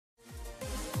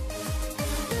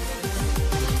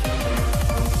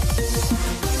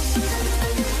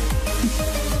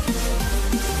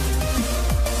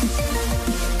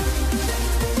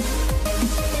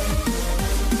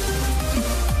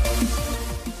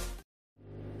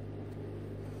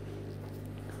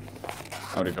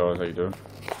Howdy guys, how you doing?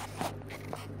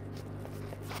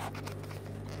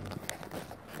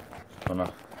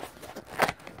 Gonna...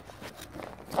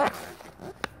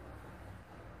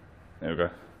 There we go.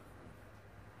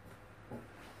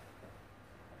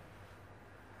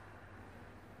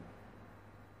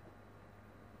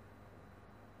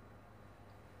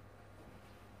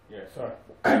 Yeah, so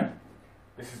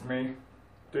this is me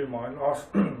doing my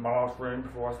last my last room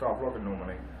before I start vlogging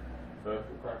normally. So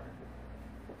crack.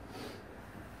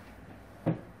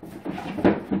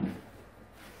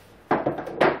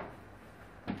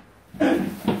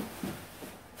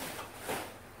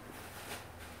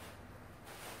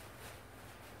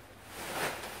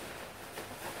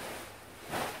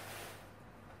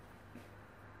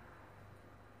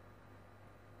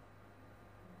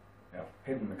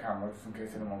 Hidden the camera just in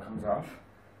case anyone comes out.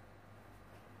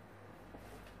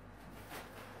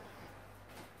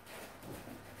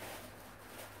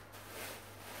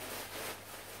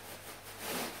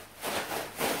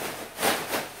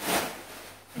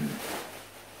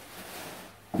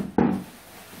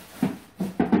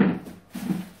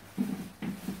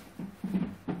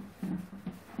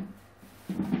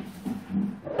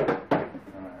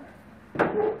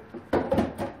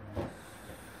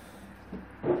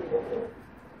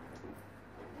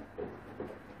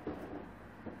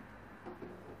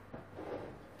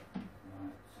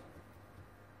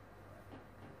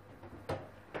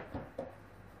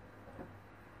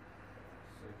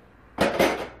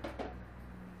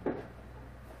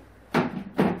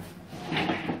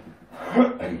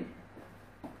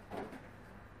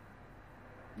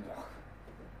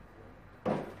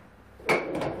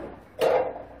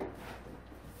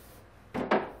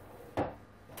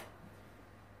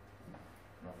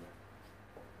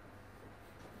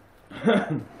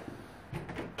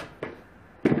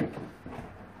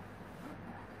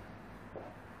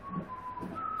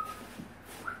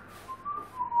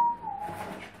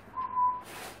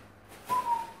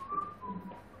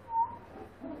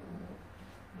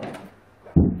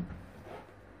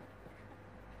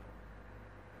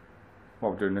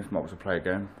 While we're doing this, might as well play a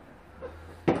game.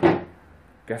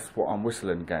 Guess what I'm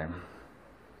whistling game.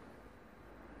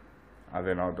 And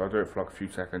then I'll do it for like a few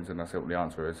seconds and I'll see what the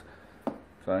answer is.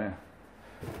 So yeah,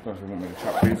 don't know if you want me to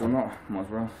chat these or not, might as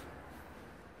well.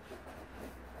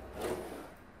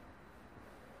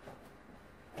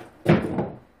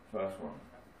 First one.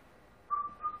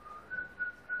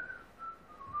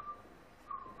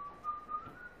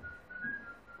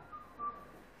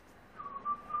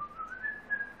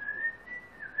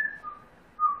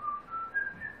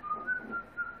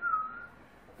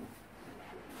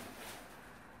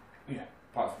 Yeah,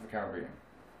 Parts of the Caribbean.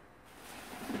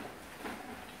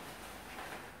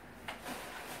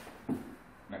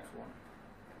 Next one.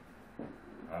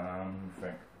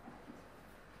 Think.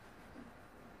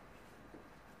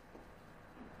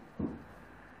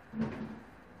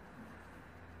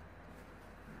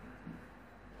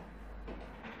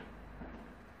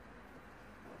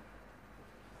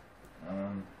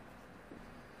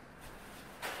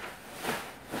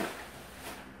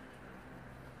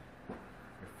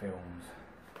 Films.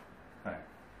 Hey.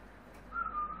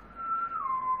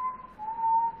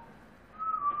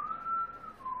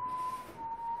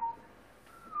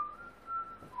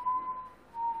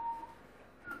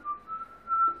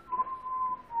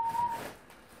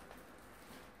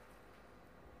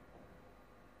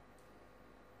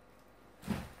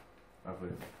 Lovely.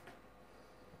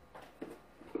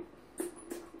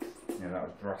 Yeah, that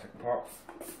was Jurassic Park.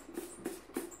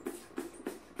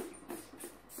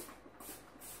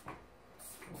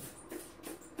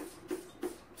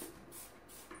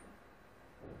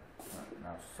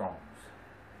 Now songs.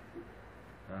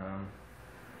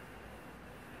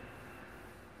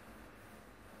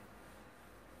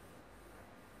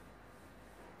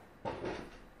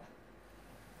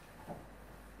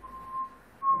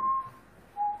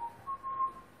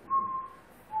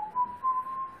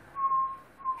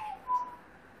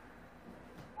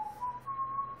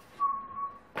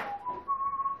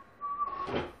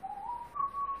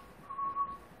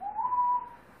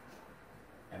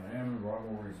 Eminem,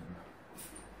 Rival Reason.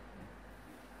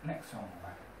 Next song.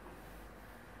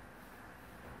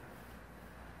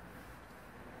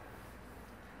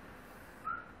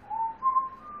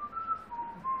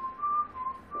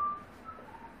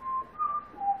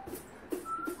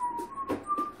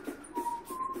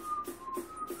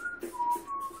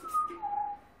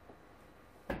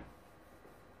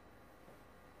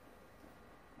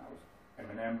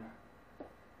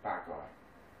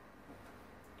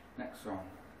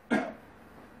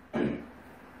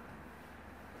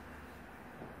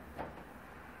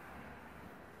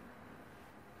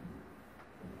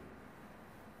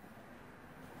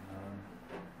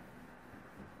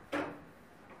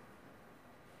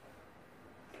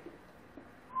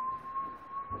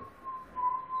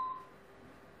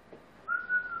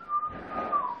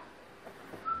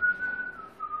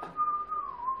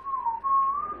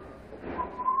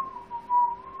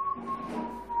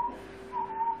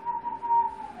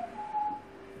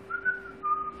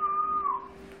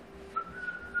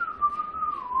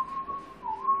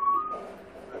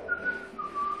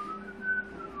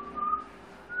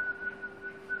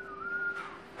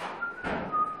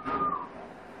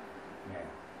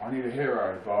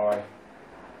 go by.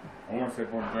 I want to say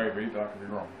Bon Jovi, but I could be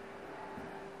wrong.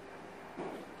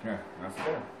 Yeah, that's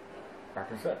it.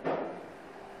 Back in a sec.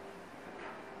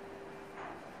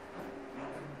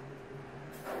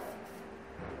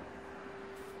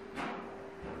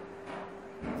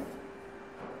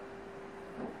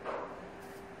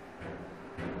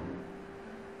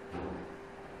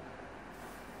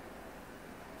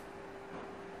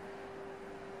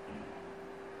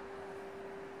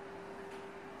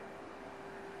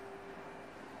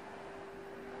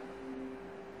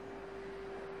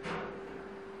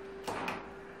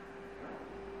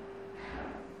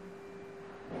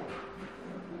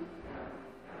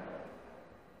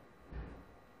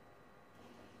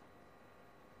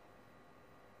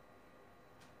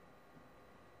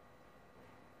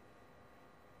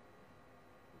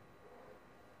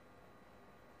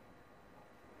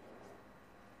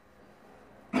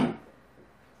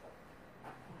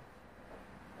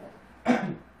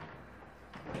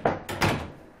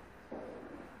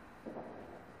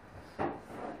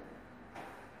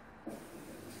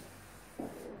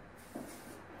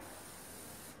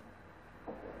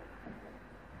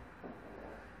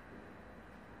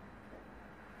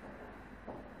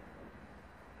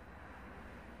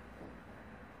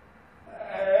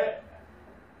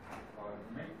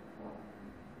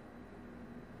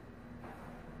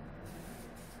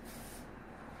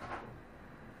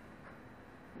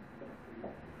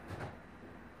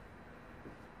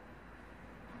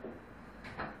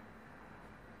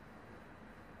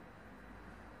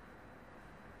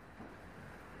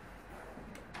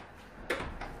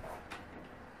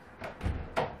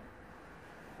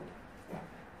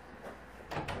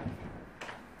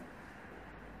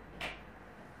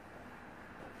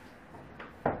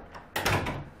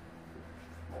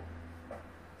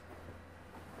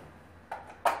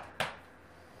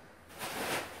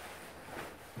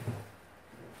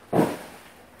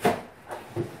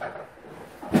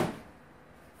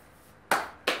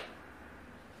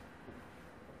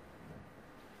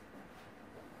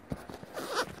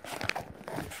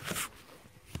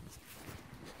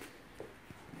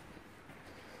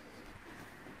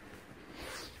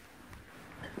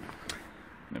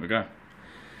 There we go.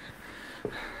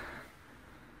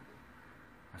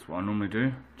 That's what I normally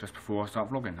do just before I start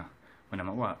vlogging when I'm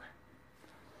at work.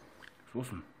 It's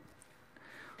awesome.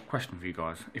 Question for you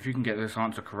guys. If you can get this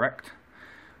answer correct,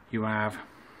 you have,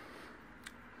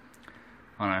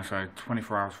 I don't know, so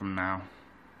 24 hours from now,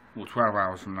 or 12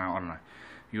 hours from now, I don't know.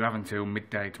 You have until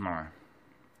midday tomorrow.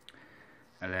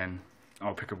 And then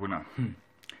I'll pick a winner.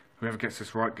 Whoever gets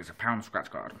this right gets a £1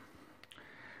 scratch card.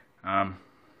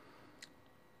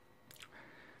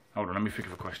 Hold on, let me think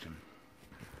of a question.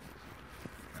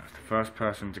 That's the first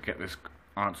person to get this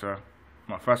answer,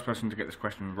 my first person to get this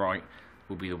question right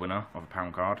will be the winner of a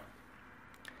 £1 card.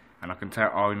 And I can tell,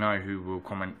 I know who will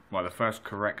comment, well, the first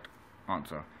correct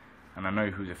answer. And I know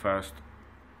who the first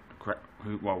correct,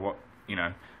 who will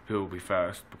be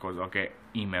first, because I'll get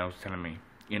emails telling me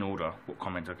in order what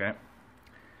comments I get.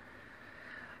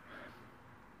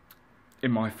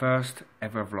 In my first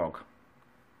ever vlog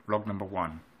number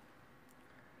 1,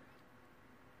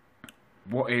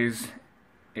 what is,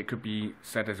 it could be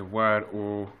said as a word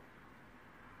or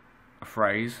a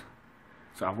phrase,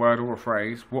 so a word or a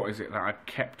phrase, what is it that I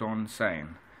kept on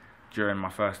saying during my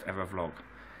first ever vlog?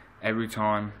 Every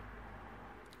time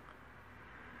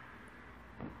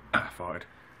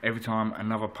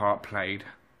another part played,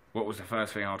 what was the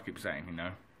first thing I'd keep saying, you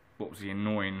know? What was the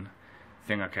annoying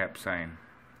thing I kept saying?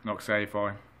 Like say if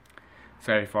I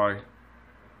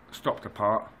stopped a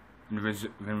part, and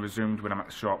then resumed when I'm at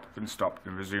the shop, then stopped,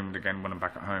 then resumed again when I'm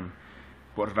back at home.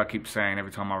 What did I keep saying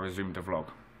every time I resumed the vlog?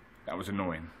 That was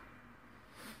annoying.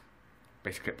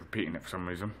 Basically kept repeating it for some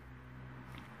reason.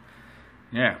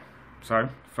 Yeah, so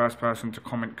first person to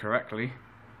comment correctly,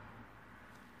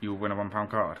 you'll win a £1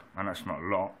 card, and that's not a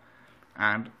lot.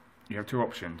 And you have two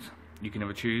options. You can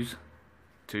either choose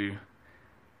to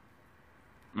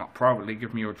privately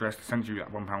give me your address to send you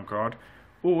that £1 card,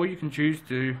 or you can choose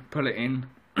to pull it in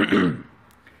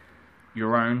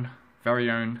your own,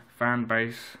 very own fan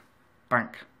base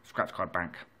bank, scratch card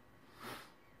bank,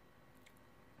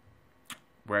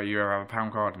 where you have a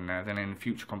 £1 card in there. Then in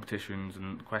future competitions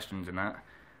and questions and that,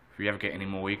 if you ever get any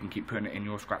more, you can keep putting it in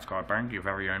your scratch card bank, your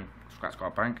very own scratch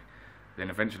card bank. Then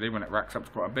eventually, when it racks up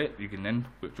to quite a bit, you can then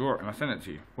withdraw it and I send it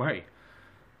to you. Well, hey,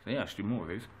 so yeah, I should do more of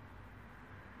these.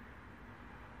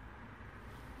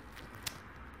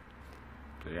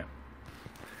 So yeah.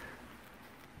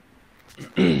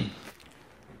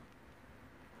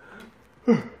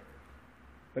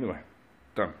 Anyway,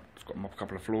 done. Just got to mop a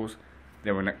couple of floors,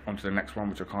 Then we're on to the next one,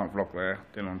 which I can't vlog there.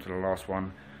 Then on to the last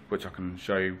one, which I can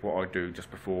show you what I do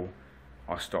just before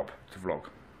I stop to vlog.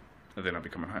 And then I'll be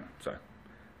coming home. So,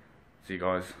 see you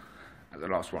guys at the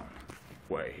last one.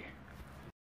 Way.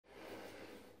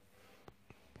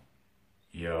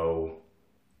 Yo,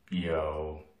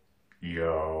 yo,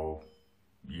 yo,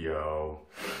 yo.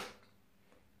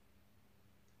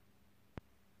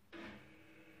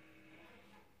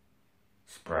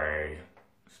 Spray,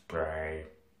 spray,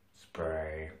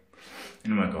 spray.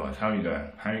 Anyway guys, how you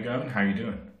going? How you going? How you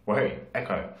doing? Well hey,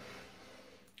 Echo.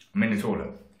 I'm in the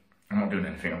toilet. I'm not doing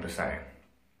anything, I'm just saying.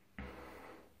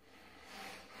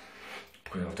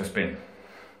 Because I've just been.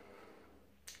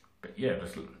 But yeah,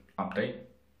 just update.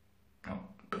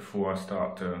 Before I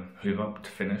start to hoover to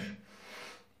finish,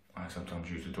 I sometimes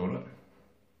use the toilet.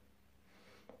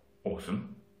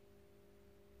 Awesome.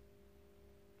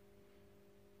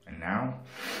 And now,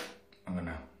 I'm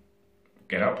gonna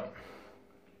get up,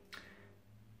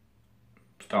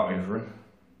 start hoovering.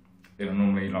 Then I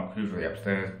normally like hoover the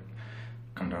upstairs,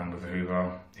 come down with the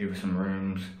hoover some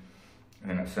rooms,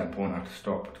 and then at a certain point I have to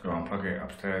stop to go unplug it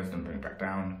upstairs, then bring it back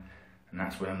down, and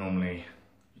that's when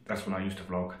I used to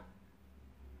vlog.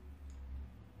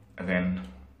 And then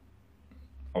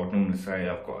I would normally say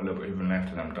I've got a little bit of hoovering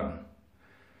left and I'm done.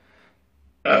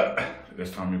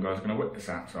 This time you guys are going to witness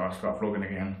that, so I'll start vlogging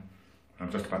again.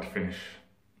 I'm just about to finish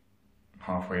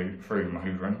halfway through my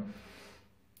hoovering,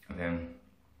 and then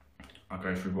I'll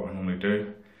go through what I normally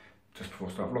do just before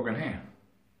I start vlogging here.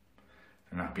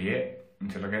 And that'll be it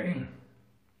until I get in.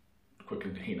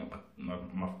 Quickly heating up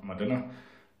my dinner,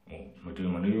 or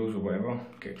doing my noodles or whatever,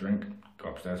 get a drink, go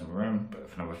upstairs in my room, put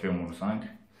another film on the side.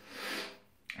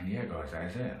 And yeah guys, that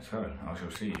is it. So I shall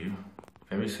see you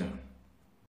very soon.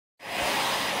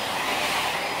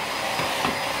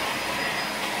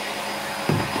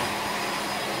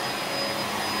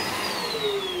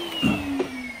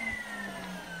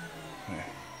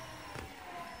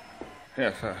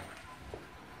 Yeah, so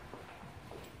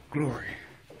glory.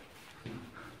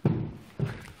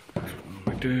 That's what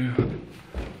we do.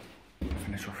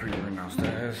 Finish off hoovering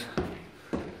downstairs,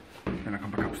 then I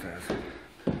come back upstairs.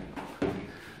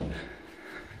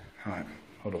 Alright,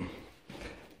 hold on.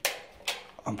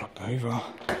 Unplug the hoover.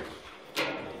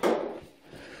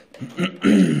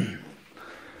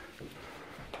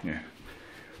 Yeah.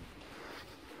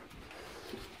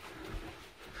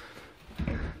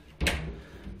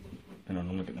 Then I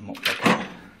normally get the mop bucket.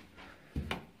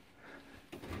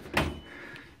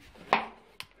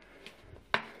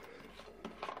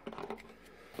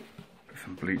 Put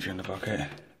some bleach in the bucket.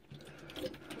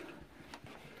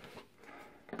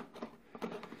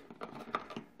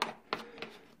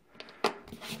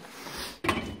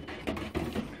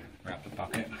 Wrap the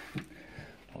bucket,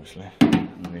 obviously,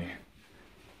 and the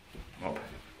mop.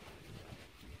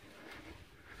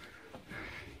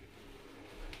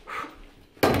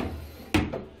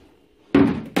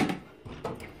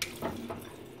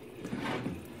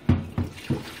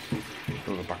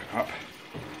 Fill the bucket up.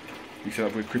 You see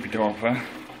that weird creepy door up there?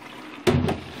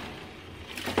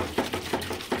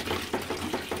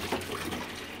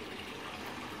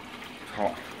 It's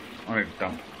hot. I need a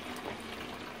dump.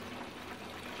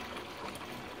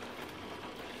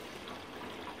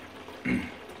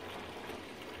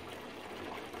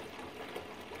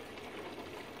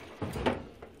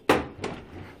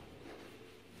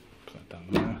 Put that down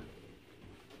there.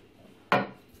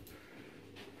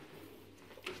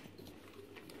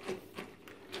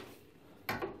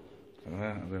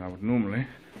 And then I would normally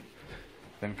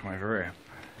then come over here.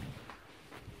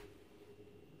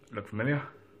 Look familiar?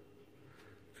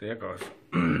 So yeah guys,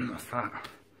 that's that.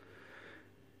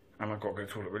 And I've got to go to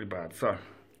the toilet really bad. So what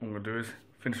I'm going to do is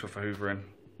finish off the hoovering,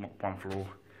 mop one for all,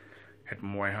 head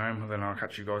my way home, and then I'll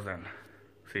catch you guys then.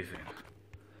 See you soon.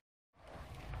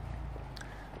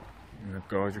 Yeah,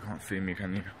 guys, you can't see me,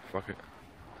 can you? Fuck it.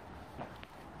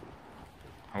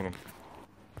 Hold on.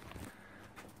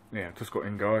 Yeah, just got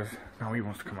in guys. Now he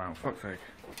wants to come out, fuck's sake.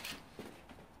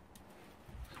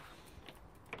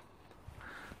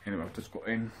 Anyway, I've just got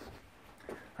in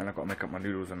and I've got to make up my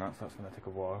noodles and that, so that's going to take a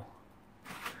while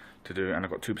to do, and I've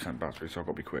got 2% battery, so I've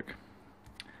got to be quick.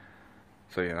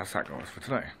 So yeah, that's that guys for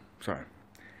today. So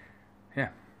yeah,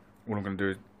 all I'm going to do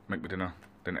is make my dinner,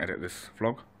 then edit this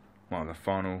vlog, well the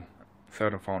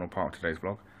third and final part of today's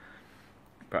vlog.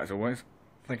 But as always,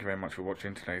 thank you very much for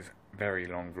watching today's very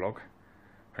long vlog.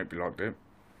 Hope you liked it.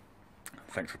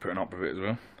 Thanks for putting up with it as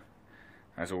well.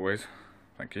 As always,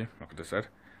 thank you, like I just said.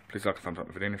 Please like and thumbs up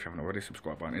the video if you haven't already.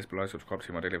 Subscribe button is below. Subscribe to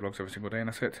see my daily vlogs every single day, and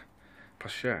that's it.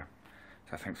 Plus share.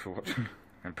 So thanks for watching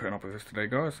and putting up with this today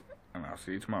guys, and I'll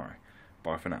see you tomorrow.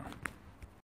 Bye for now.